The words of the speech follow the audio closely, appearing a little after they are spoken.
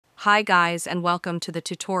Hi guys, and welcome to the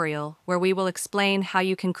tutorial where we will explain how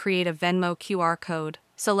you can create a Venmo QR code.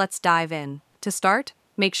 So let's dive in. To start,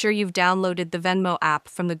 make sure you've downloaded the Venmo app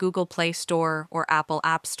from the Google Play Store or Apple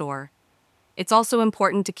App Store. It's also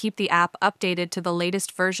important to keep the app updated to the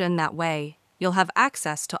latest version. That way, you'll have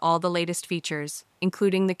access to all the latest features,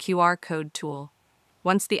 including the QR code tool.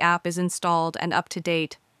 Once the app is installed and up to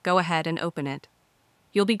date, go ahead and open it.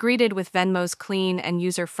 You'll be greeted with Venmo's clean and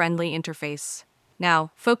user-friendly interface.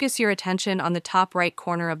 Now, focus your attention on the top right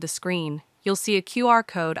corner of the screen. You'll see a QR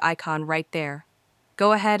code icon right there.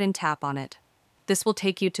 Go ahead and tap on it. This will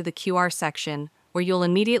take you to the QR section, where you'll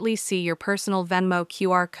immediately see your personal Venmo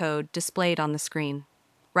QR code displayed on the screen.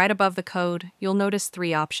 Right above the code, you'll notice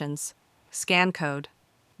three options: Scan Code,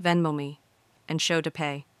 Venmo Me, and Show to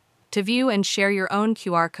Pay. To view and share your own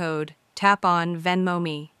QR code, tap on Venmo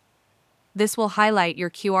Me. This will highlight your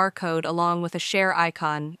QR code along with a share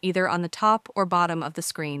icon either on the top or bottom of the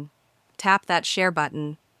screen. Tap that share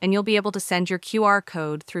button, and you'll be able to send your QR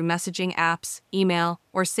code through messaging apps, email,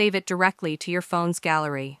 or save it directly to your phone's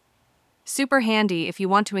gallery. Super handy if you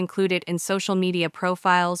want to include it in social media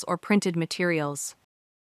profiles or printed materials.